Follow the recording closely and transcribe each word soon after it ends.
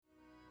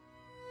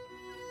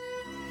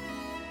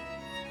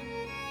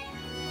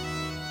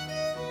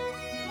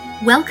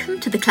Welcome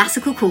to the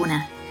Classical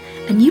Corner,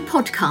 a new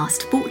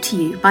podcast brought to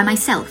you by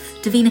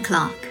myself, Davina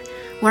Clarke,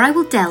 where I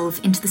will delve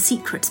into the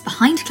secrets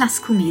behind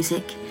classical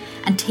music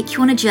and take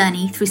you on a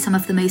journey through some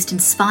of the most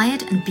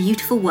inspired and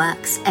beautiful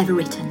works ever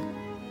written.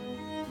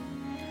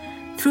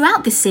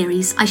 Throughout this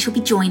series, I shall be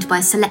joined by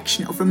a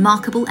selection of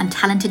remarkable and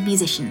talented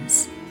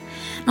musicians.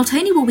 Not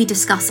only will we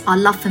discuss our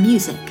love for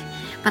music,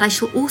 but I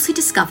shall also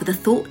discover the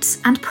thoughts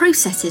and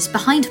processes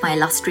behind my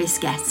illustrious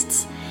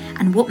guests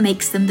and what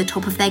makes them the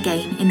top of their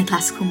game in the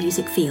classical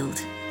music field.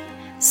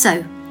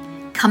 So,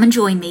 come and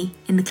join me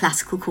in the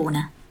Classical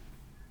Corner.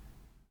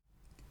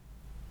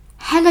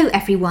 Hello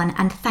everyone,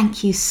 and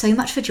thank you so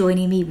much for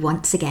joining me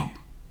once again.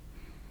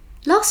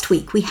 Last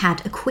week we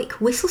had a quick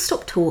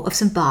whistle-stop tour of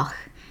some Bach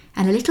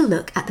and a little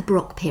look at the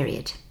Baroque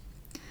period.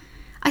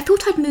 I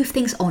thought I'd move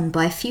things on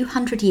by a few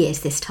hundred years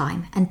this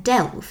time and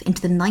delve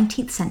into the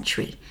 19th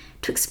century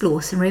to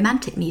explore some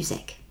Romantic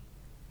music.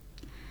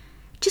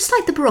 Just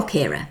like the Baroque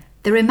era,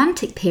 the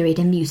Romantic period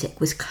in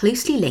music was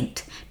closely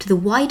linked to the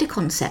wider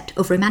concept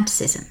of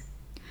Romanticism,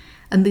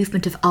 a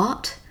movement of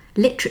art,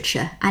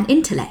 literature and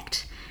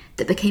intellect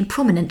that became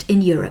prominent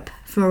in Europe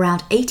from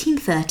around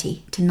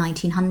 1830 to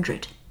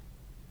 1900.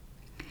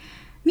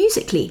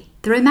 Musically,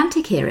 the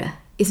Romantic era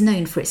is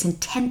known for its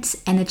intense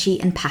energy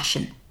and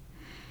passion.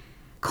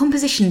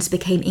 Compositions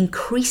became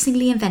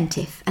increasingly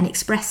inventive and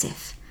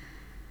expressive.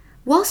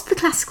 Whilst the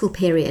classical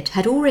period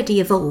had already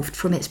evolved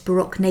from its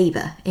Baroque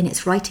neighbour in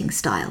its writing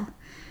style,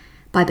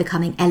 by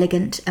becoming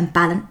elegant and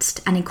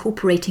balanced and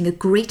incorporating a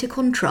greater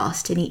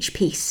contrast in each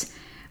piece,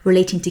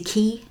 relating to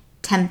key,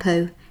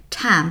 tempo,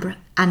 timbre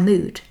and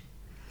mood.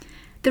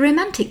 The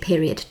Romantic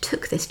period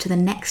took this to the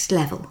next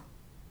level.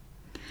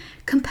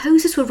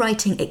 Composers were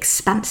writing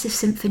expansive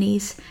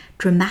symphonies,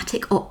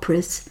 dramatic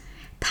operas,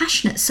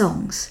 passionate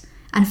songs,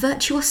 and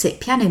virtuosic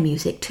piano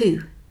music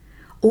too,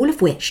 all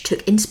of which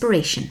took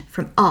inspiration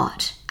from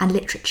art and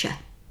literature.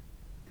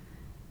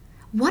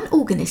 One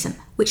organism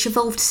which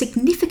evolved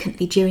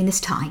significantly during this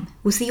time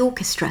was the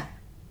orchestra.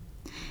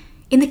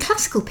 In the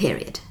classical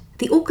period,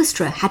 the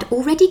orchestra had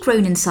already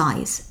grown in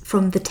size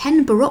from the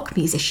 10 Baroque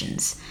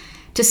musicians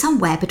to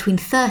somewhere between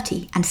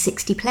 30 and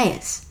 60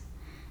 players.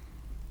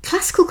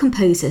 Classical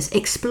composers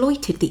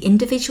exploited the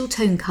individual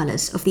tone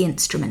colours of the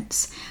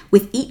instruments,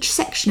 with each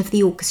section of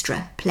the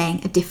orchestra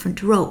playing a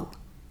different role.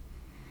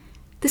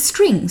 The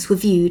strings were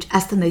viewed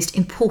as the most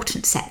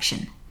important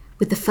section,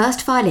 with the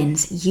first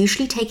violins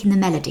usually taking the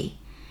melody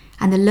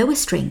and the lower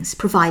strings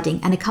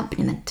providing an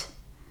accompaniment.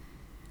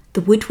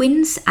 The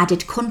woodwinds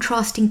added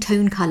contrasting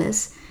tone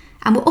colours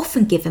and were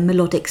often given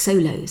melodic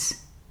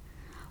solos.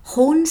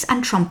 Horns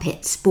and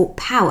trumpets brought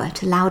power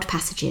to loud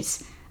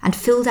passages and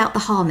filled out the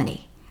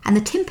harmony, and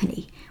the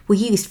timpani were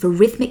used for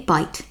rhythmic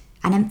bite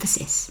and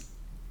emphasis.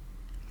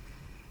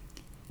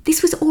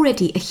 This was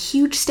already a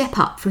huge step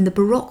up from the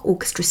Baroque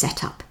orchestra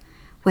setup,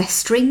 where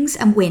strings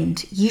and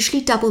wind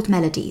usually doubled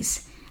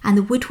melodies, and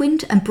the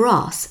woodwind and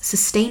brass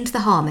sustained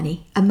the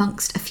harmony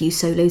amongst a few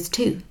solos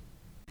too.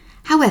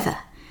 However,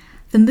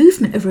 the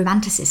movement of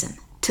Romanticism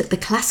took the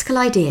classical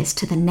ideas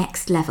to the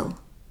next level.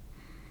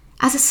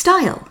 As a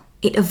style,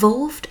 it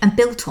evolved and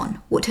built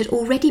on what had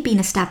already been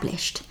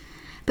established,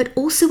 but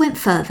also went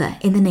further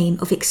in the name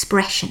of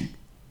expression.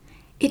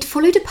 It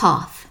followed a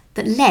path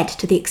that led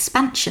to the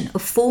expansion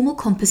of formal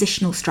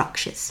compositional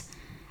structures,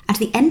 and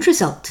the end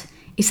result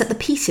is that the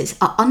pieces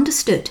are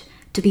understood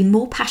to be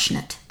more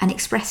passionate and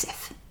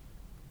expressive.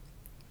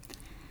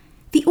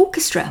 The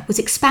orchestra was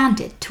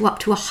expanded to up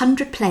to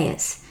 100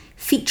 players,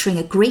 featuring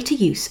a greater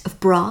use of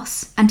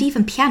brass and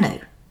even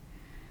piano.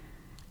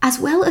 As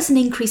well as an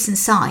increase in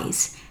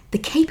size, the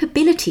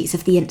capabilities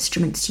of the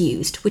instruments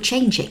used were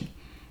changing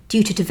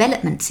due to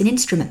developments in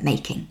instrument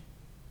making.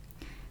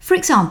 For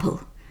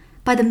example,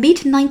 by the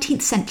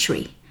mid-19th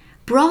century,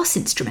 brass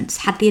instruments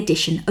had the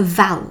addition of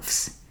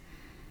valves.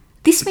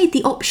 This made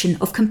the option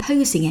of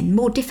composing in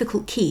more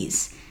difficult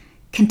keys,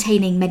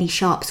 containing many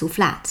sharps or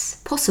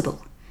flats,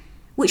 possible,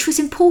 which was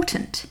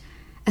important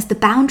as the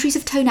boundaries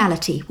of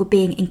tonality were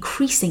being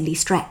increasingly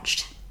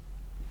stretched.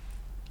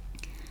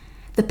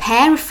 The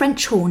pair of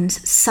French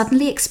horns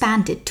suddenly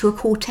expanded to a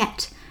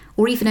quartet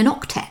or even an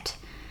octet,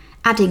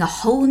 adding a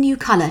whole new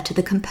colour to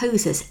the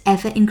composer's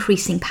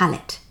ever-increasing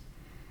palette.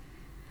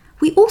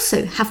 We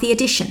also have the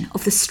addition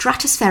of the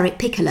stratospheric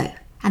piccolo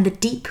and the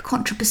deep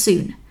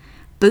contrabassoon,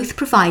 both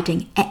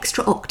providing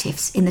extra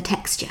octaves in the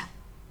texture.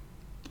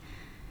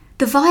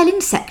 The violin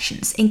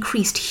sections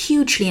increased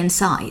hugely in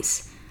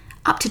size,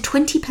 up to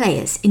 20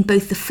 players in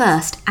both the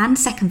first and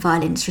second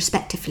violins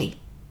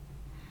respectively.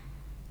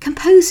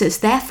 Composers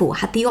therefore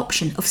had the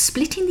option of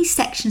splitting these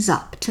sections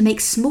up to make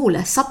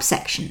smaller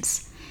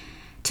subsections,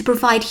 to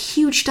provide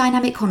huge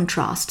dynamic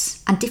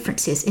contrasts and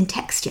differences in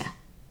texture.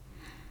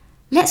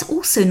 Let's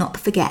also not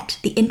forget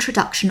the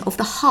introduction of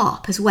the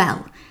harp as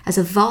well as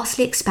a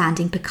vastly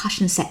expanding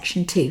percussion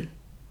section too.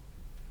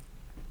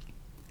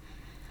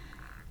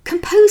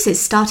 Composers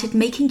started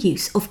making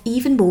use of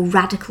even more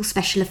radical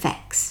special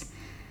effects,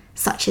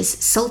 such as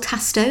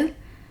soltasto,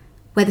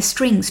 where the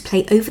strings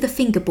play over the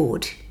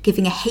fingerboard,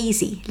 giving a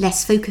hazy,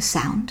 less focused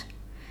sound,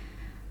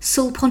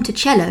 sul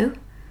ponticello,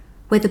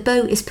 where the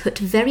bow is put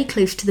very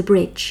close to the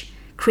bridge,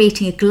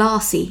 creating a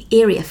glassy,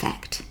 eerie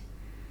effect,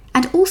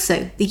 and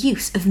also the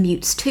use of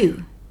mutes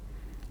too,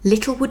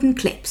 little wooden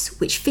clips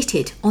which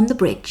fitted on the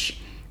bridge,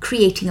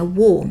 creating a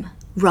warm,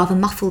 rather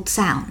muffled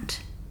sound.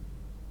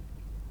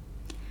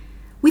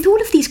 With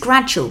all of these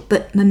gradual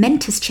but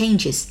momentous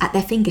changes at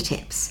their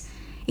fingertips,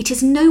 it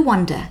is no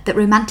wonder that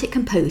Romantic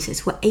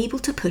composers were able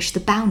to push the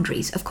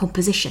boundaries of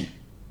composition.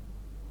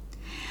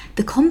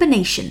 The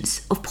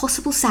combinations of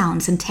possible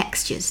sounds and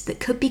textures that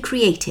could be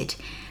created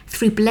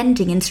through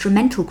blending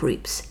instrumental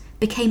groups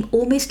became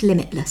almost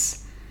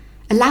limitless,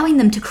 allowing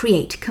them to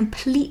create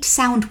complete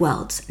sound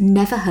worlds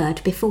never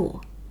heard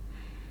before.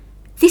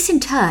 This in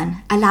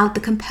turn allowed the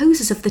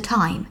composers of the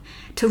time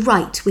to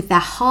write with their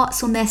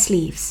hearts on their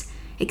sleeves,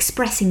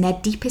 expressing their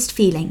deepest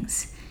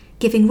feelings,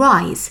 giving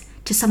rise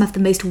to some of the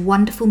most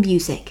wonderful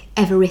music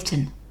ever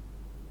written.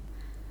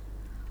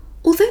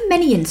 Although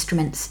many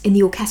instruments in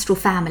the orchestral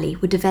family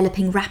were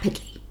developing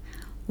rapidly,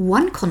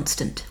 one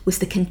constant was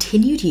the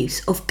continued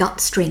use of gut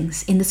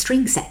strings in the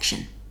string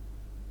section.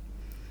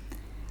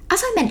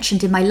 As I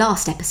mentioned in my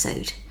last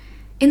episode,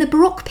 in the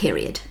Baroque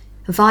period,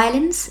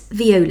 violins,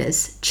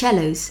 violas,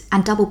 cellos,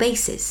 and double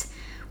basses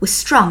were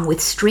strung with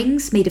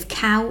strings made of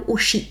cow or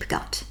sheep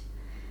gut.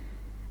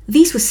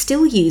 These were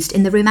still used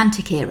in the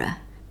Romantic era,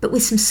 but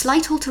with some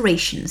slight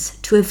alterations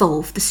to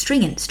evolve the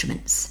string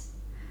instruments.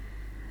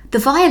 The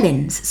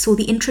violins saw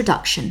the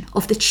introduction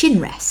of the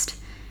chin rest,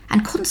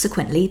 and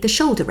consequently the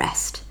shoulder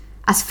rest,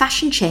 as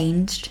fashion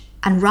changed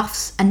and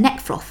ruffs and neck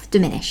froth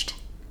diminished.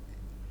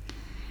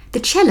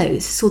 The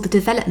cellos saw the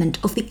development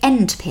of the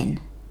end pin,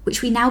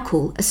 which we now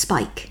call a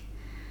spike,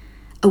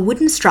 a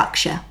wooden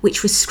structure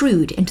which was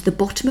screwed into the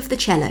bottom of the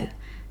cello,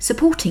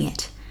 supporting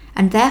it,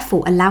 and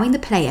therefore allowing the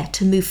player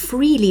to move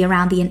freely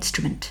around the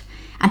instrument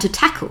and to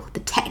tackle the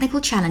technical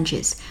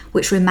challenges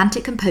which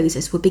Romantic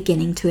composers were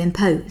beginning to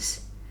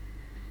impose.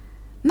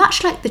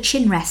 Much like the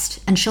chin rest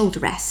and shoulder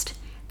rest,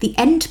 the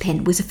end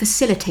pin was a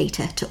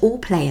facilitator to all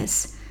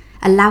players,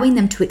 allowing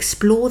them to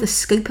explore the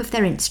scope of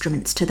their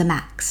instruments to the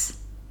max.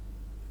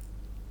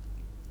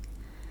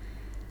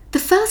 The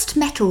first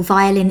metal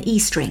violin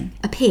E-string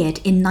appeared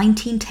in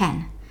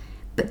 1910,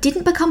 but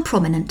didn't become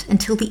prominent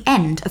until the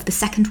end of the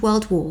Second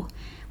World War,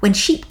 when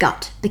sheep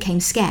gut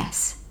became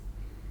scarce.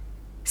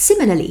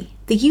 Similarly,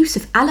 the use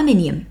of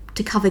aluminium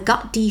to cover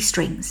gut D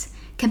strings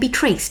can be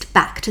traced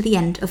back to the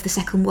end of the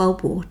Second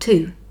World War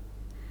too.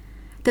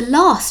 The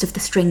last of the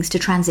strings to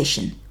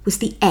transition was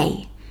the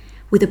A,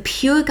 with a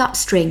pure gut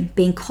string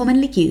being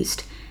commonly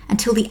used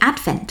until the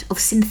advent of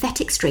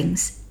synthetic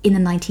strings in the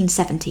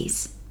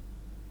 1970s.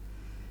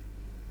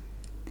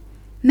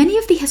 Many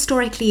of the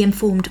historically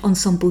informed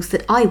ensembles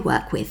that I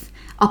work with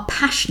are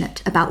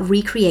passionate about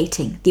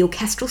recreating the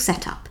orchestral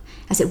setup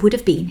as it would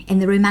have been in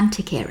the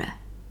Romantic era.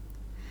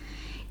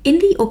 In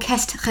the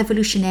Orchestre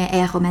Révolutionnaire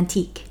et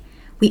Romantique,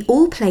 we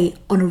all play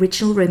on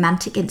original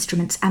Romantic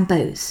instruments and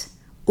bows,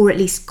 or at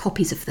least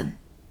copies of them.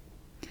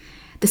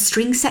 The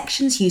string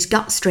sections use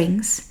gut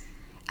strings,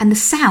 and the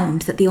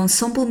sound that the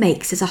ensemble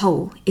makes as a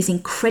whole is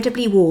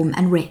incredibly warm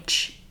and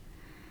rich.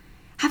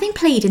 Having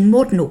played in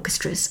modern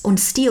orchestras on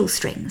steel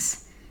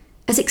strings,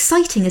 as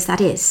exciting as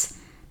that is,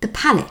 the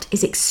palette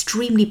is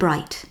extremely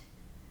bright.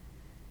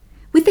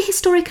 With the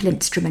historical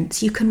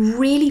instruments, you can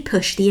really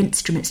push the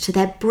instruments to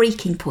their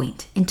breaking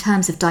point in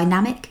terms of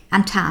dynamic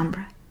and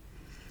timbre.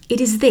 It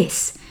is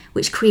this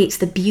which creates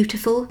the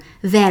beautiful,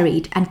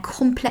 varied and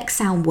complex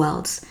sound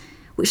worlds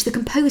which the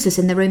composers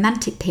in the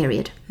Romantic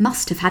period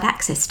must have had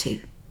access to.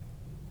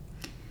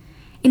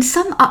 In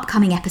some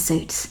upcoming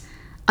episodes,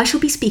 I shall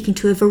be speaking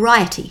to a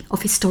variety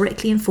of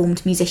historically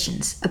informed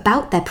musicians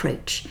about their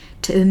approach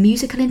to a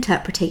musical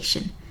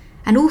interpretation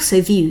and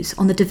also views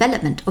on the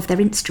development of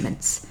their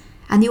instruments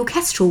and the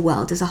orchestral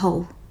world as a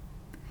whole.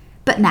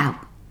 But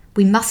now,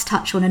 we must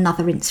touch on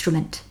another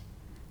instrument,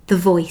 the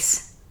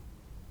voice.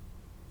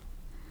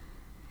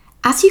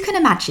 As you can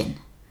imagine,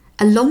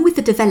 along with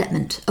the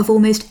development of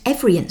almost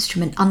every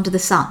instrument under the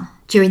sun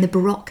during the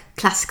Baroque,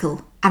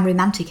 Classical and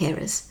Romantic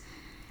eras,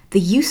 the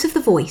use of the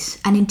voice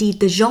and indeed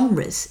the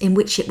genres in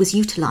which it was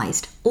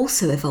utilised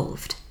also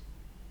evolved.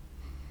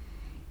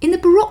 In the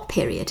Baroque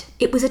period,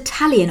 it was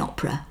Italian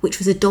opera which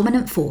was a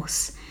dominant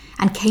force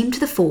and came to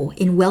the fore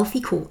in wealthy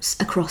courts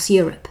across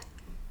Europe.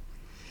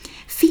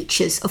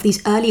 Features of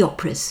these early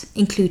operas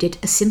included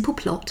a simple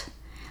plot,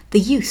 the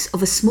use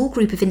of a small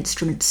group of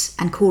instruments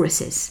and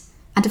choruses,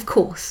 and of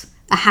course,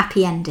 a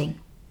happy ending.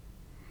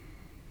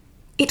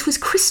 It was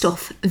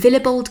Christoph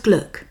Willibald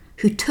Gluck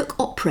who took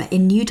opera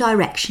in new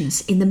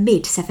directions in the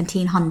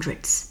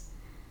mid-1700s.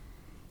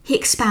 He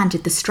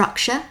expanded the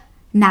structure,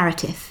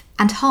 narrative,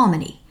 and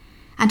harmony,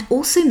 and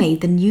also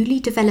made the newly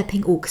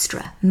developing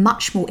orchestra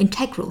much more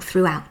integral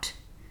throughout.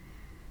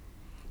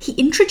 He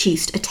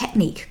introduced a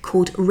technique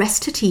called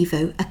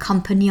recitativo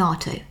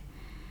accompagnato,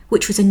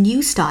 which was a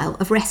new style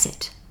of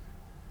recit.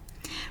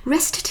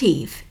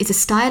 Recitative is a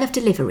style of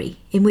delivery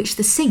in which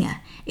the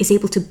singer is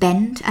able to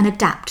bend and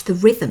adapt the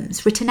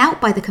rhythms written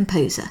out by the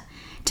composer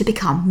to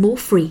become more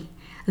free,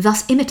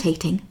 thus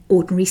imitating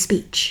ordinary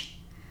speech.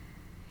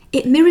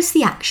 It mirrors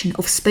the action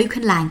of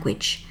spoken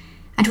language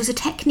and was a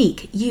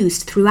technique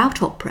used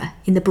throughout opera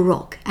in the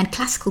Baroque and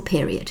Classical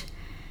period,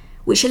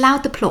 which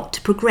allowed the plot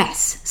to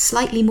progress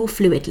slightly more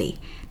fluidly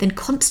than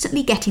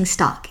constantly getting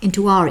stuck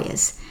into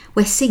arias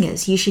where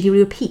singers usually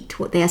repeat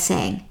what they are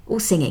saying or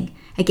singing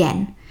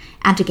again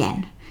and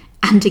again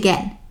and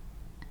again.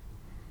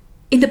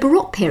 In the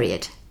Baroque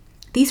period,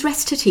 these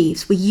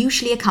recitatives were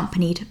usually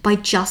accompanied by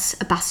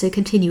just a basso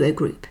continuo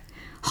group,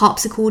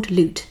 harpsichord,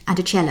 lute and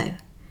a cello.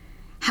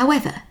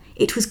 However,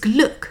 it was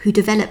Gluck who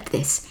developed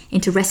this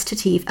into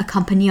recitative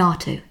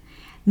accompagnato,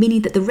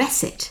 meaning that the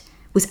recit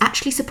was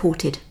actually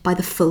supported by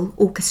the full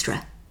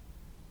orchestra.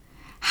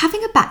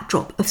 Having a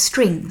backdrop of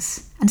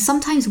strings and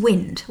sometimes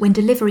wind when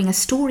delivering a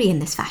story in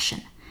this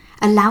fashion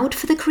allowed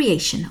for the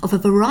creation of a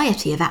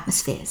variety of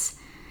atmospheres,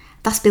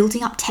 thus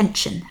building up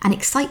tension and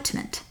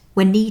excitement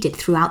when needed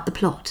throughout the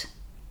plot.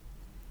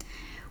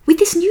 With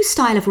this new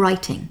style of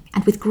writing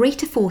and with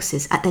greater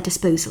forces at their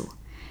disposal,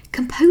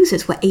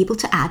 composers were able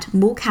to add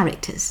more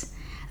characters,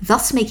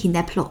 thus making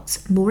their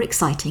plots more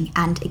exciting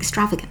and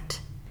extravagant.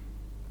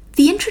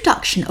 The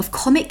introduction of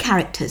comic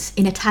characters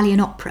in Italian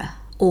opera,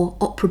 or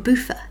opera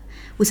buffa,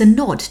 was a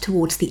nod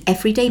towards the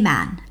everyday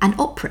man and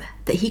opera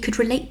that he could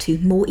relate to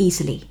more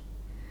easily.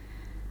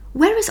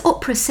 Whereas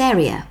opera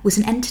seria was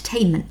an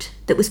entertainment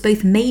that was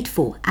both made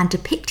for and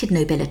depicted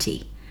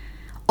nobility,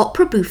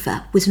 opera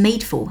buffa was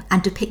made for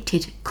and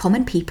depicted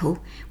common people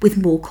with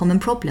more common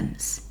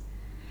problems.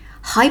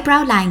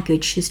 Highbrow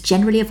language was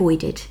generally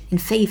avoided in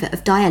favour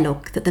of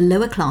dialogue that the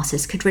lower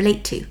classes could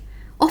relate to,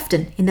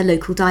 often in the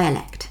local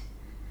dialect.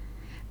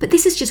 But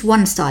this is just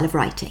one style of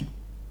writing.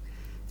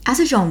 As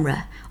a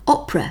genre,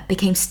 opera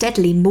became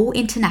steadily more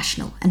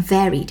international and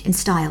varied in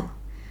style.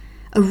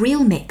 A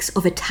real mix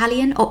of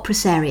Italian opera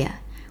seria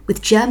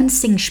with German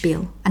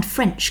Singspiel and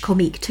French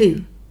comique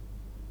too.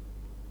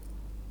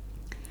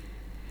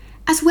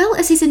 As well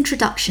as his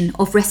introduction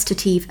of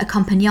recitative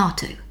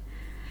accompagnato,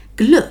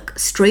 Gluck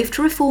strove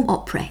to reform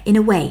opera in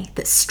a way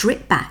that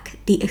stripped back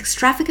the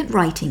extravagant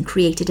writing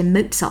created in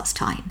Mozart's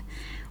time,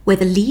 where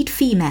the lead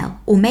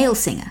female or male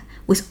singer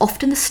was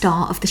often the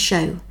star of the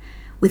show,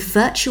 with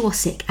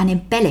virtuosic and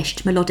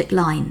embellished melodic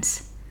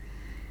lines.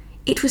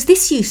 It was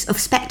this use of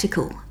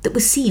spectacle that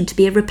was seen to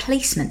be a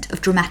replacement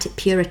of dramatic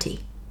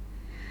purity.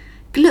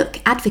 Gluck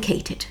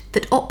advocated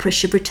that opera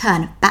should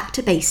return back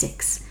to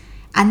basics,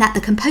 and that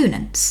the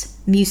components,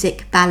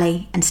 music,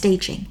 ballet and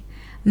staging,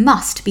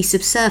 must be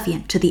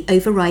subservient to the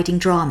overriding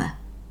drama.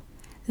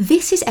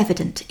 This is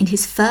evident in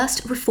his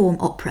first reform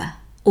opera,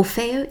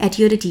 Orfeo ed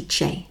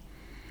Euridice,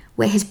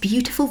 where his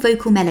beautiful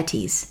vocal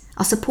melodies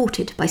are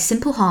supported by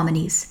simple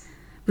harmonies,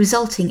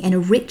 resulting in a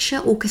richer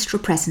orchestra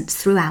presence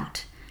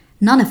throughout,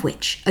 none of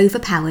which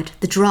overpowered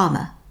the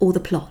drama or the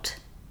plot.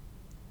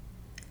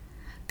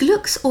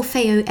 Gluck's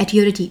Orfeo ed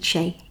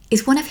Euridice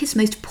is one of his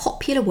most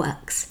popular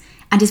works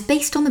and is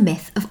based on the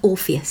myth of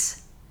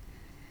Orpheus.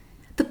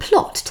 The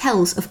plot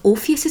tells of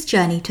Orpheus's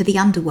journey to the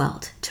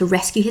underworld to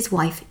rescue his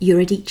wife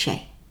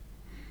Eurydice.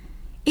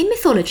 In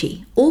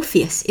mythology,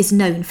 Orpheus is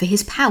known for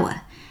his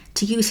power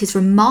to use his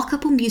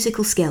remarkable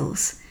musical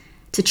skills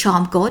to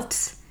charm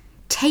gods,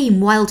 tame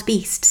wild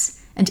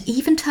beasts, and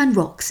even turn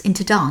rocks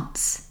into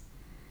dance.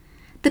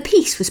 The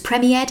piece was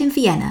premiered in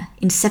Vienna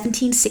in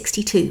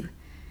 1762,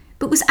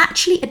 but was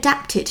actually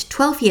adapted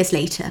 12 years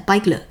later by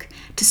Gluck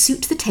to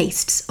suit the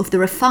tastes of the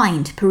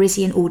refined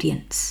Parisian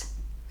audience.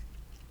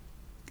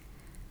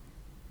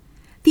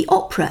 The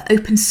opera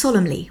opens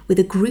solemnly with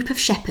a group of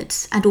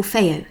shepherds and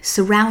Orfeo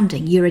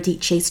surrounding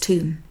Eurydice's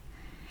tomb.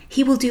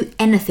 He will do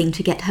anything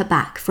to get her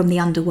back from the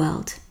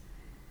underworld.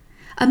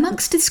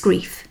 Amongst his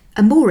grief,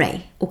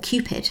 Amore, or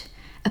Cupid,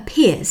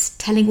 appears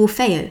telling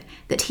Orfeo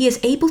that he is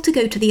able to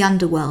go to the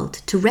underworld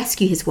to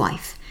rescue his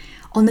wife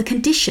on the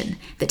condition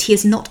that he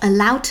is not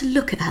allowed to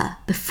look at her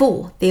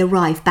before they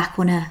arrive back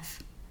on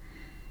Earth.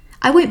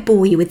 I won't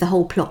bore you with the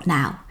whole plot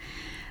now,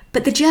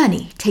 but the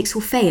journey takes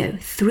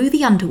Orfeo through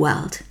the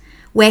underworld,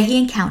 where he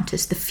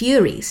encounters the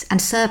Furies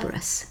and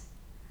Cerberus.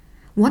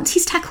 Once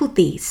he's tackled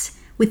these,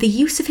 with the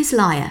use of his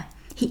lyre,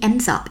 he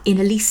ends up in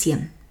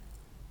Elysium.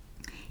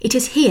 It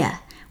is here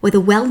where the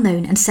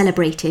well-known and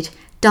celebrated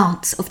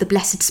Dance of the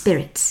Blessed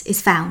Spirits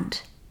is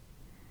found.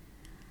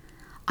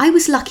 I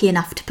was lucky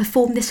enough to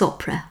perform this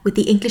opera with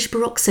the English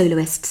Baroque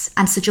soloists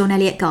and Sir John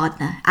Eliot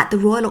Gardiner at the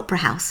Royal Opera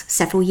House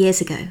several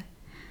years ago.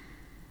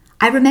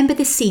 I remember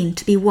this scene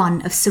to be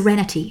one of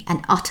serenity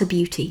and utter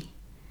beauty.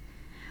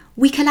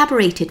 We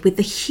collaborated with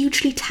the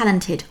hugely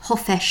talented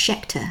Hofer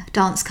Schechter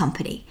Dance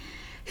Company,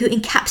 who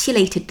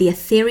encapsulated the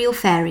ethereal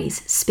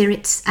fairies,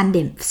 spirits and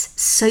nymphs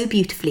so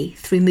beautifully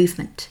through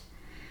movement.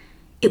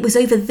 It was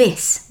over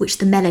this which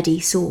the melody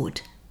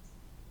soared.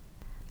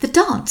 The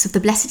Dance of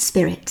the Blessed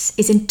Spirits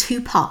is in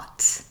two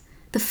parts.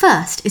 The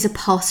first is a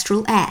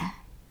pastoral air.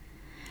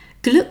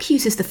 Gluck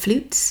uses the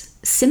flutes,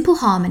 simple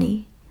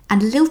harmony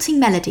and lilting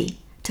melody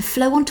to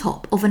flow on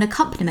top of an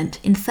accompaniment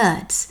in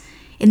thirds,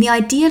 in the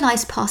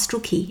idealised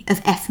pastoral key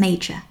of F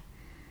major.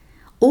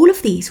 All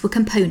of these were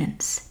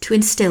components to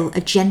instill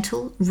a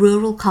gentle,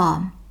 rural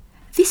calm.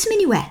 This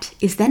minuet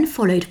is then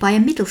followed by a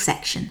middle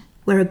section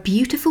where a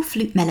beautiful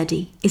flute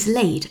melody is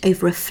laid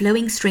over a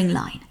flowing string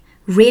line,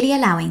 really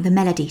allowing the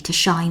melody to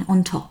shine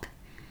on top.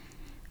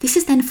 This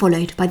is then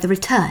followed by the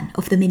return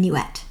of the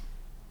minuet.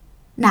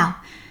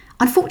 Now,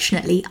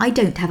 unfortunately, I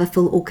don't have a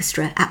full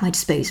orchestra at my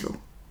disposal,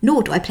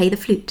 nor do I play the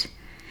flute.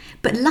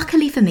 But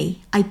luckily for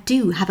me, I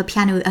do have a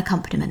piano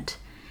accompaniment,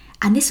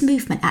 and this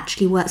movement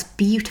actually works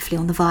beautifully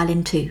on the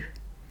violin too.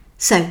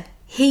 So,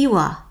 here you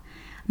are,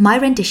 my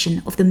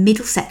rendition of the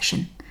middle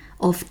section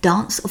of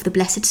Dance of the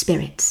Blessed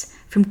Spirits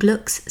from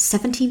Gluck's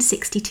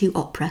 1762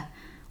 opera,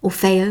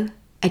 Orfeo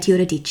ed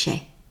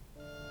Euridice.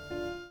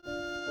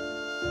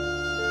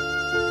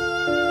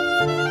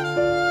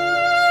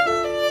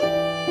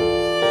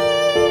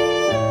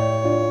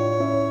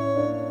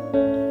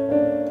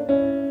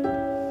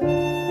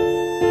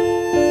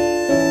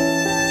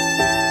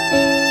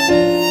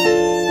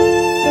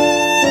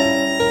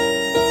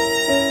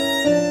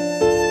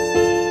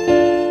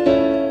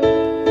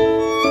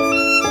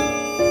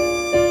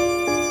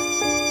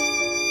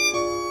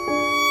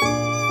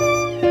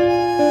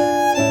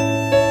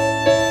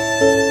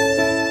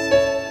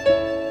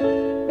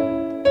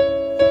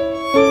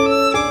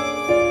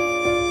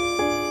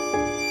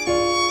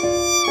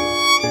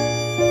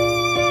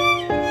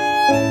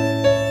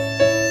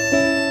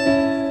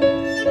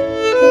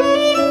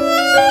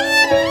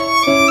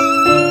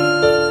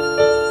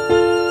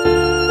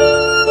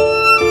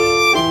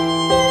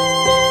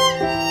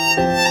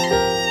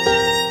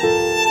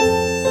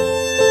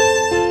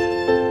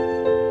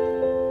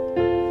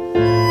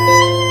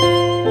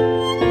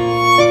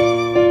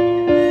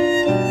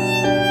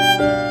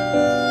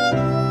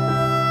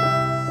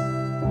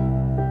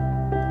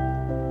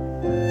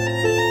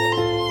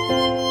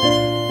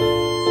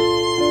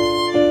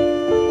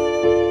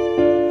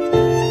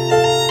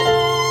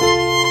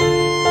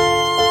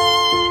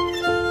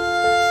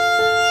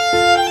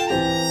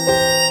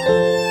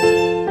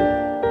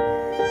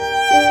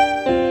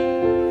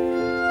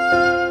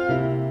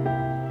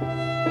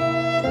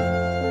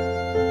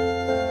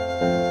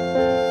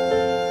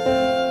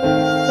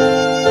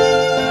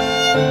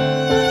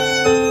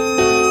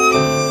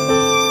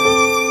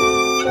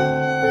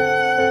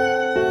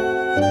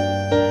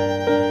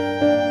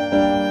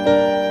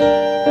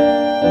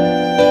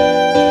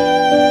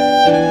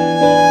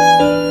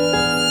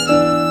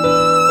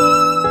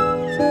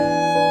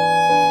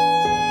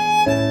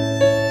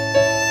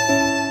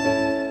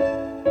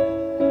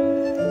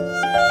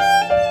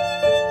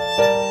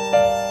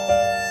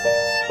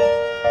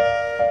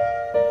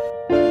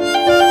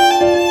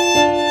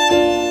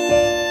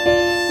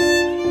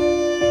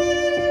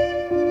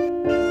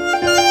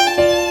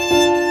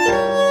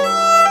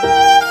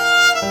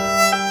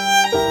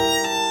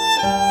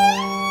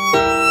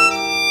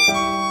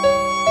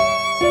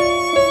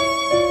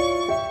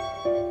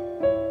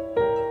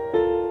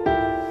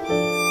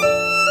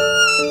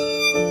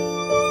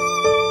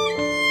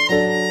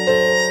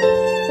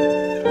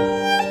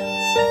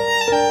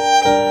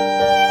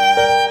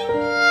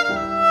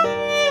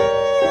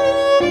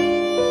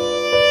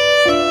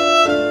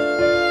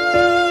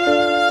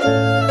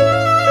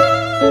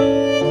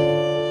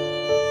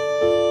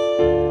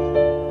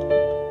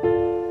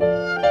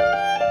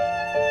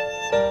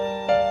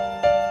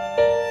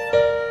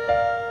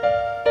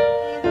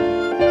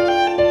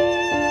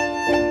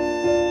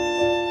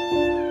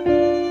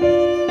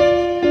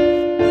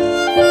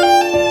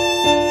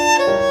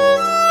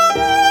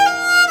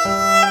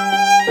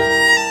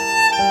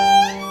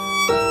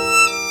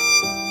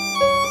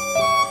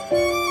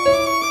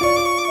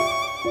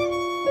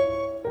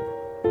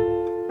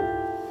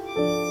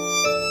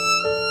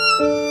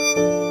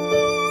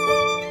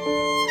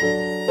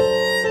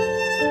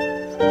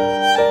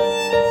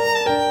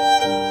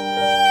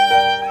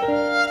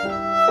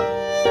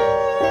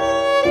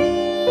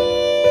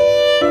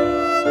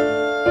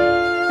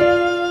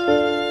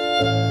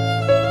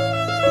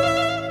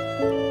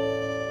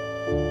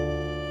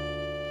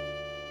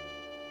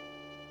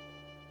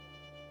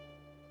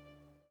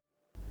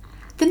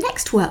 The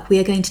next work we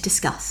are going to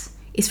discuss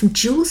is from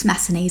Jules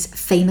Massenet's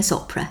famous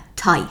opera,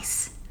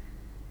 Thais.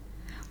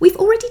 We've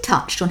already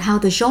touched on how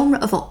the genre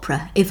of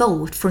opera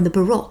evolved from the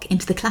Baroque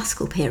into the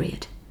classical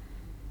period.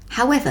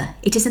 However,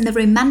 it is in the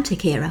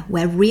Romantic era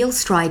where real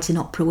strides in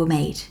opera were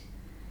made.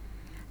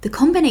 The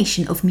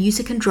combination of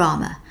music and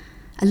drama,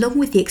 along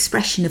with the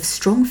expression of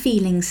strong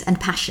feelings and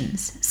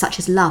passions, such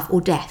as love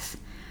or death,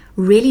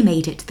 really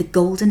made it the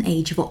golden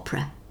age of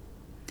opera.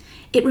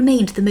 It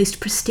remained the most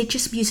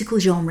prestigious musical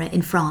genre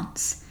in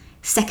France,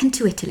 second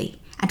to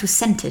Italy, and was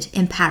centred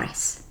in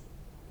Paris.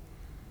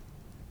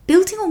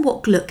 Building on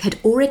what Gluck had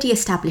already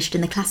established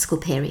in the classical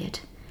period,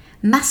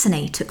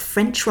 Massenet took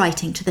French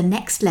writing to the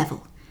next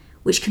level,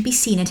 which can be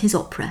seen in his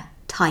opera,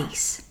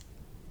 Thais.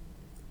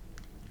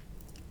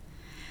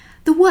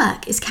 The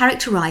work is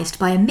characterised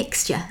by a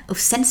mixture of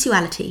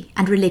sensuality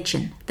and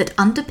religion that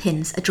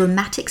underpins a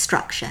dramatic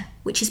structure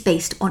which is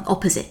based on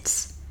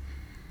opposites.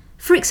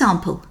 For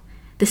example,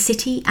 the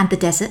city and the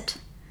desert,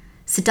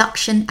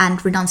 seduction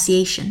and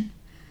renunciation,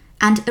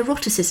 and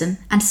eroticism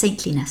and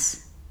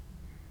saintliness.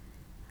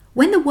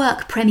 When the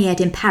work premiered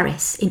in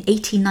Paris in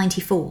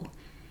 1894,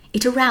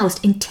 it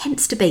aroused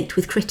intense debate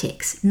with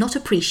critics not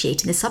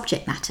appreciating the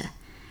subject matter,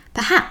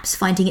 perhaps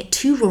finding it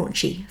too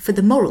raunchy for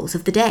the morals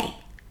of the day.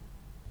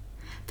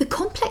 The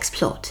complex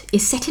plot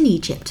is set in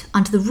Egypt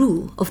under the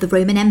rule of the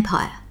Roman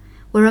Empire,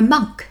 where a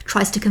monk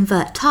tries to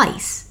convert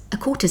Thais, a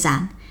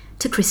courtesan,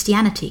 to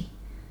Christianity.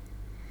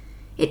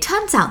 It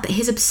turns out that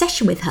his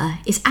obsession with her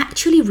is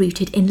actually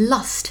rooted in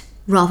lust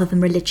rather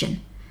than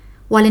religion,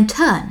 while in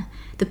turn,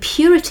 the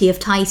purity of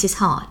Thais'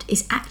 heart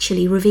is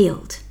actually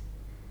revealed.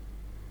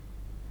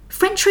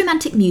 French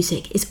Romantic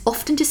music is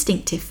often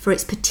distinctive for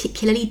its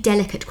particularly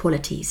delicate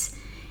qualities,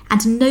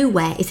 and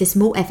nowhere is this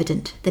more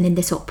evident than in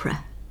this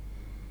opera.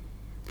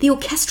 The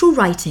orchestral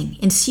writing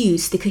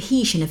ensues the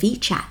cohesion of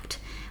each act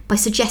by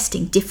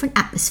suggesting different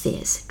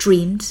atmospheres,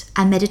 dreams,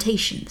 and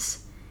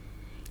meditations.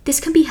 This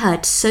can be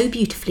heard so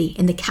beautifully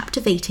in the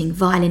captivating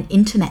violin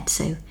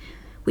intermezzo,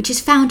 which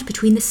is found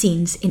between the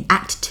scenes in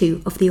Act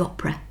 2 of the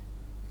opera.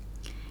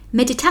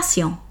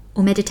 Meditation,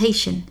 or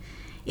meditation,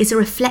 is a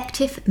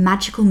reflective,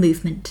 magical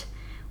movement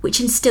which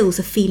instills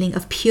a feeling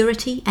of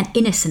purity and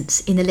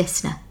innocence in the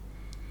listener.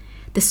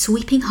 The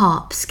sweeping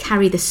harps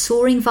carry the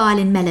soaring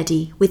violin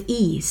melody with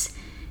ease,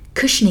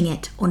 cushioning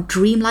it on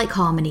dreamlike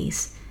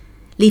harmonies,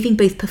 leaving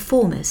both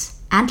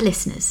performers and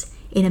listeners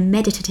in a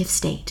meditative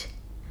state.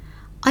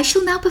 I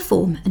shall now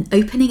perform an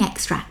opening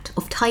extract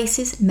of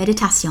Thais'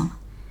 Meditation,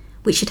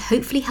 which should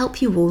hopefully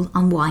help you all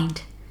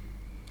unwind.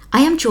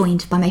 I am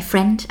joined by my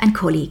friend and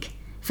colleague,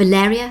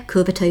 Valeria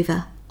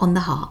Kurbatova, on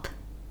the harp.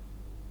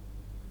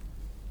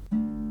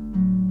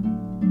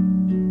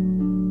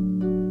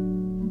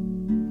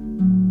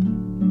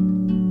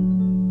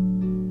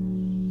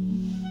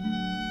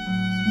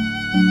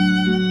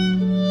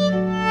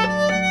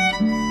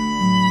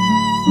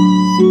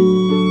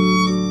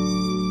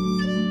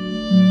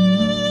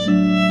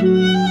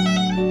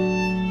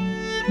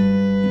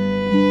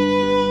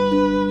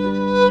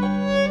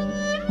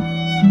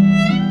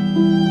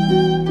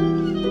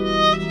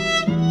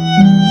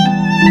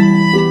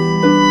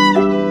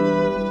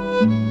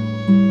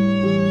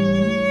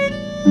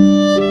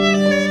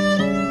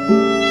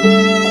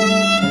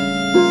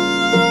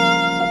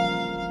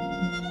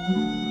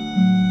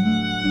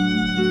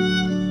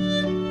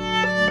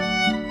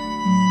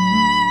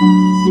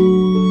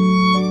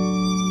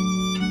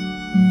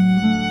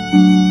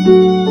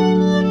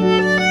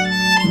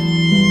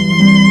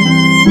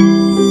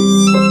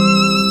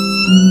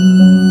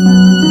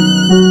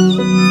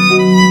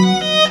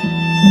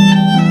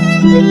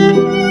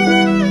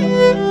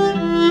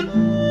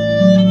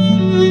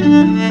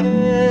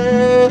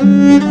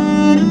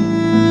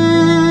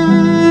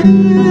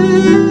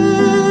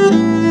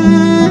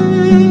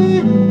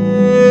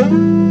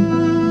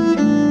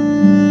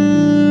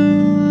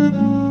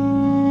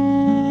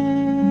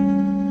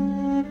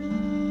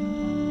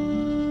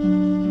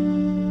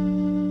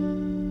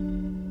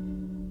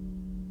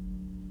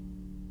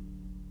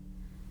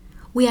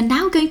 We are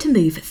now going to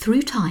move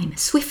through time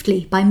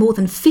swiftly by more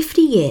than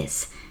 50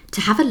 years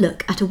to have a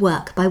look at a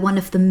work by one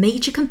of the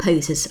major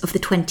composers of the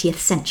 20th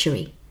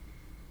century.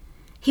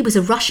 He was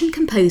a Russian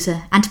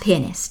composer and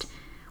pianist,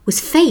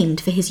 was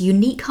famed for his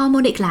unique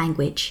harmonic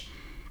language,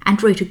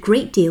 and wrote a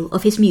great deal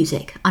of his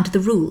music under the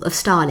rule of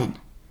Stalin.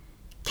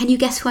 Can you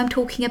guess who I'm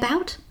talking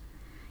about?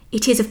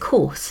 It is, of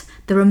course,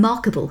 the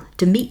remarkable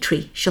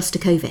Dmitri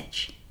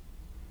Shostakovich.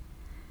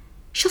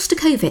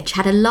 Shostakovich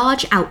had a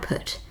large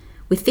output,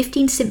 with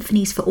 15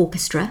 symphonies for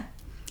orchestra,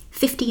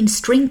 15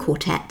 string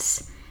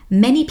quartets,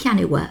 many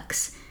piano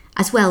works,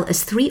 as well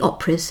as 3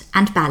 operas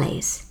and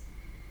ballets.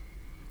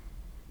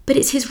 But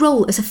it's his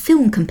role as a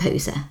film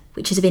composer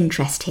which is of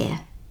interest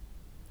here.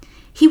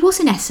 He was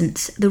in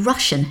essence the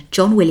Russian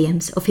John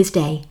Williams of his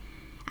day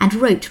and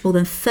wrote more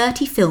than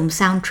 30 film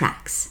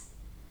soundtracks.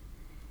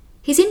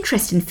 His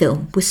interest in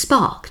film was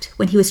sparked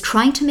when he was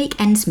trying to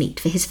make ends meet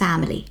for his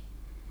family.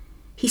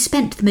 He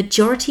spent the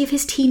majority of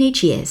his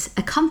teenage years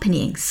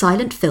accompanying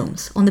silent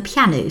films on the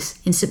pianos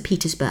in St.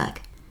 Petersburg.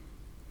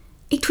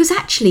 It was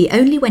actually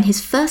only when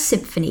his first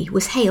symphony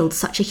was hailed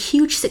such a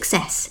huge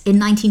success in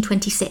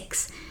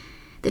 1926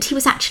 that he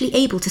was actually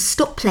able to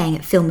stop playing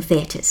at film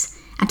theatres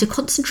and to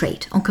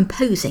concentrate on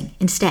composing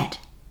instead.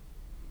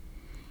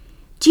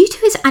 Due to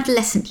his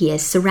adolescent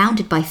years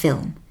surrounded by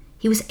film,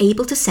 he was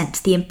able to sense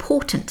the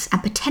importance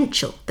and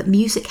potential that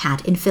music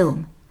had in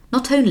film,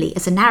 not only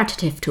as a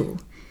narrative tool,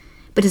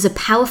 but as a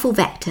powerful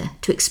vector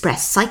to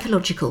express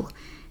psychological,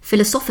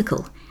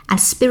 philosophical, and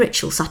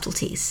spiritual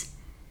subtleties.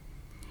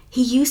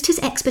 He used his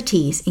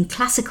expertise in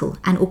classical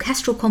and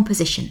orchestral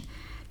composition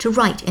to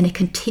write in a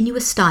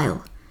continuous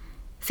style.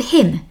 For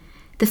him,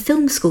 the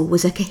film score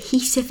was a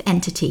cohesive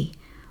entity,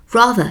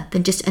 rather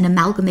than just an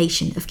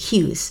amalgamation of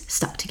cues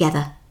stuck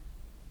together.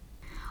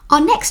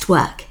 Our next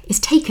work is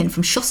taken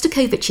from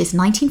Shostakovich's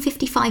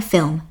 1955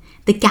 film,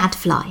 The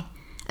Gadfly,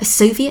 a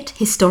Soviet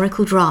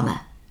historical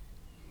drama.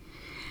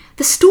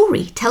 The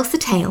story tells the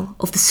tale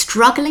of the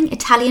struggling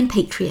Italian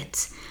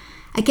patriots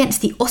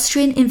against the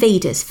Austrian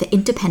invaders for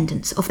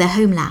independence of their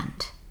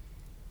homeland.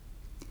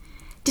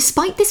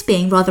 Despite this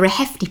being rather a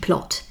hefty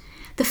plot,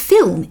 the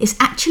film is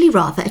actually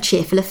rather a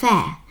cheerful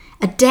affair,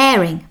 a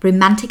daring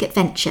romantic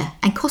adventure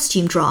and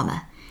costume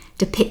drama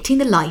depicting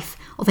the life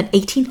of an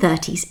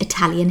 1830s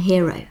Italian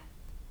hero.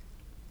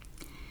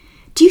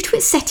 Due to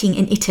its setting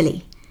in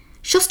Italy,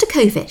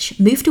 Shostakovich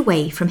moved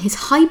away from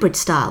his hybrid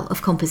style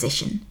of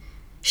composition,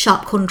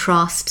 sharp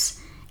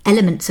contrasts,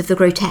 elements of the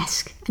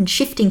grotesque and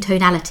shifting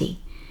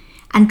tonality,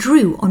 and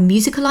drew on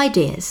musical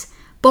ideas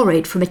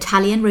borrowed from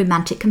Italian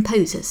romantic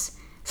composers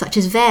such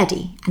as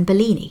Verdi and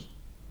Bellini.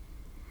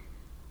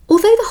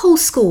 Although the whole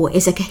score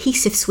is a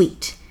cohesive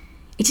suite,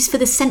 it is for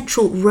the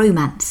central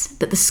romance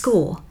that the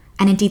score,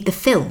 and indeed the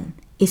film,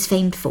 is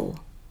famed for.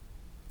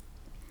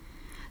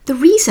 The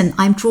reason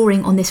I'm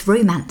drawing on this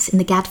romance in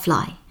the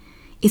Gadfly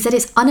is that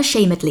it's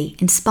unashamedly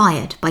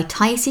inspired by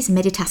Thaïs's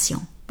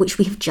Méditation, which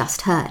we have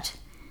just heard.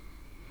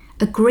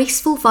 A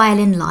graceful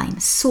violin line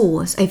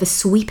soars over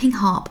sweeping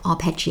harp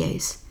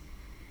arpeggios.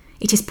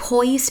 It is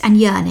poised and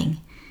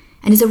yearning,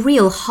 and is a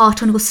real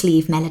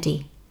heart-on-your-sleeve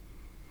melody.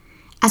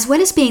 As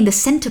well as being the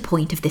centre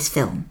point of this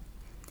film,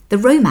 the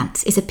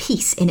romance is a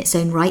piece in its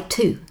own right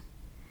too.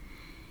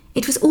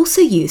 It was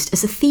also used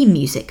as the theme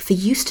music for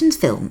Huston's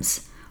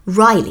films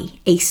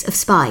Riley, Ace of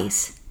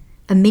Spies,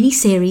 a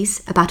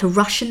mini-series about a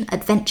Russian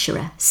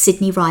adventurer,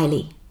 Sidney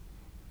Riley.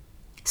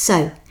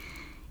 So,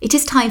 it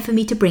is time for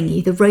me to bring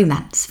you the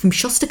romance from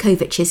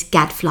Shostakovich's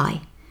Gadfly.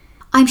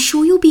 I'm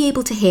sure you'll be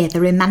able to hear the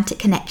romantic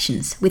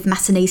connections with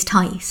Massenet's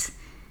Thais,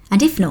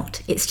 and if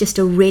not, it's just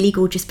a really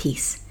gorgeous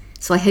piece,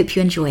 so I hope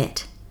you enjoy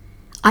it.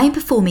 I am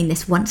performing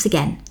this once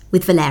again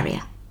with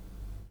Valeria.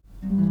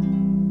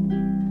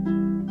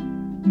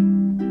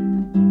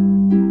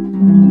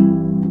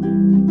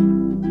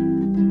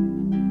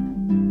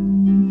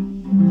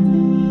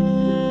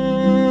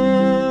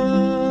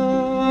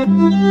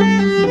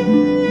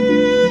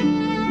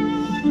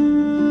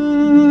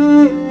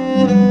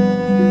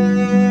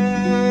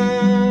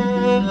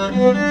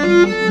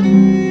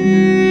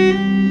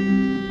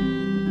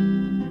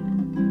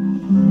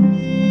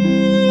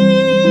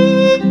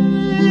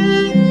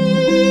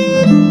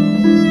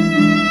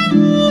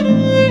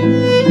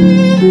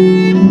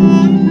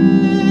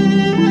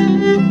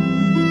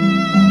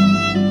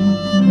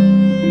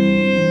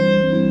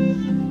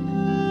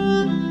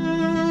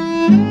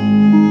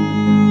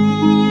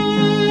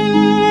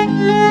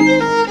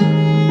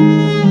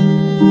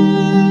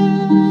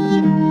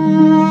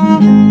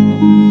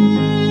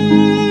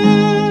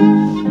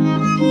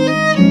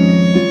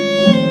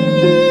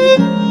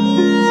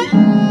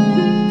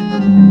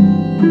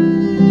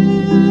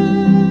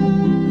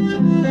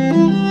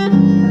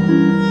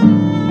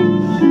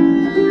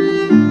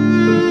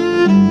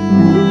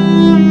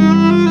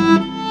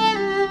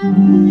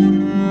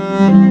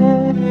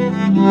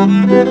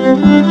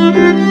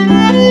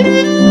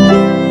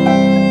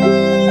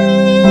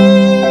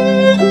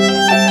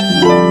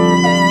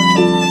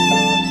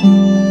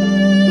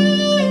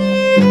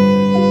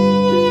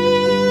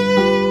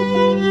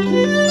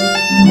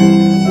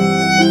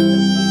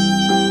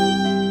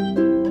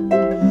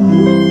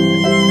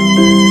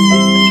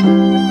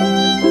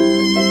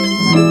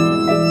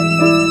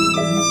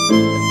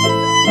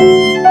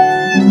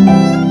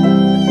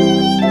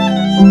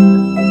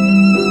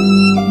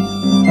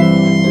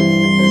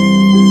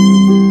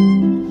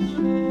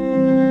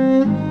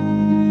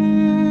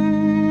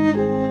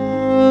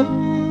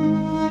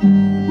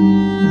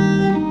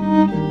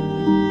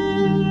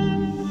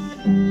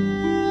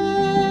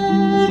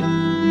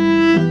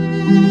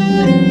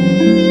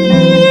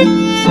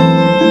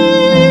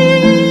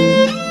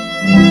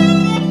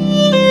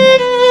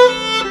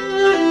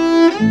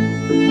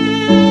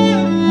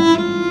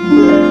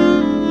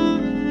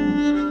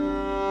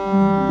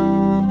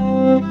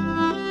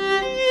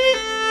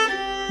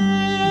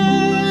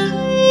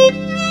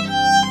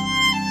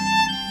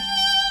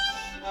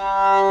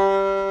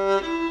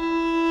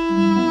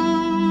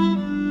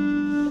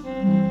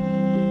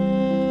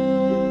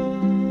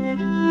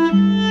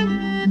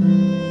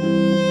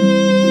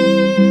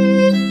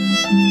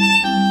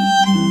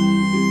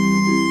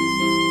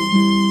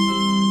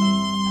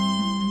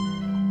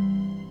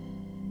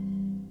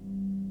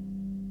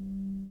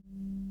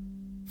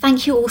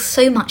 Thank you all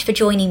so much for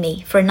joining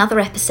me for another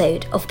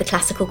episode of The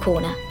Classical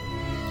Corner.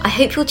 I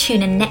hope you'll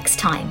tune in next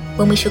time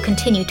when we shall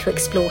continue to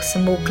explore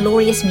some more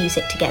glorious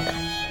music together.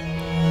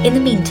 In the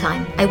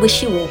meantime, I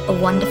wish you all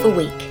a wonderful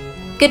week.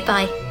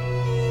 Goodbye.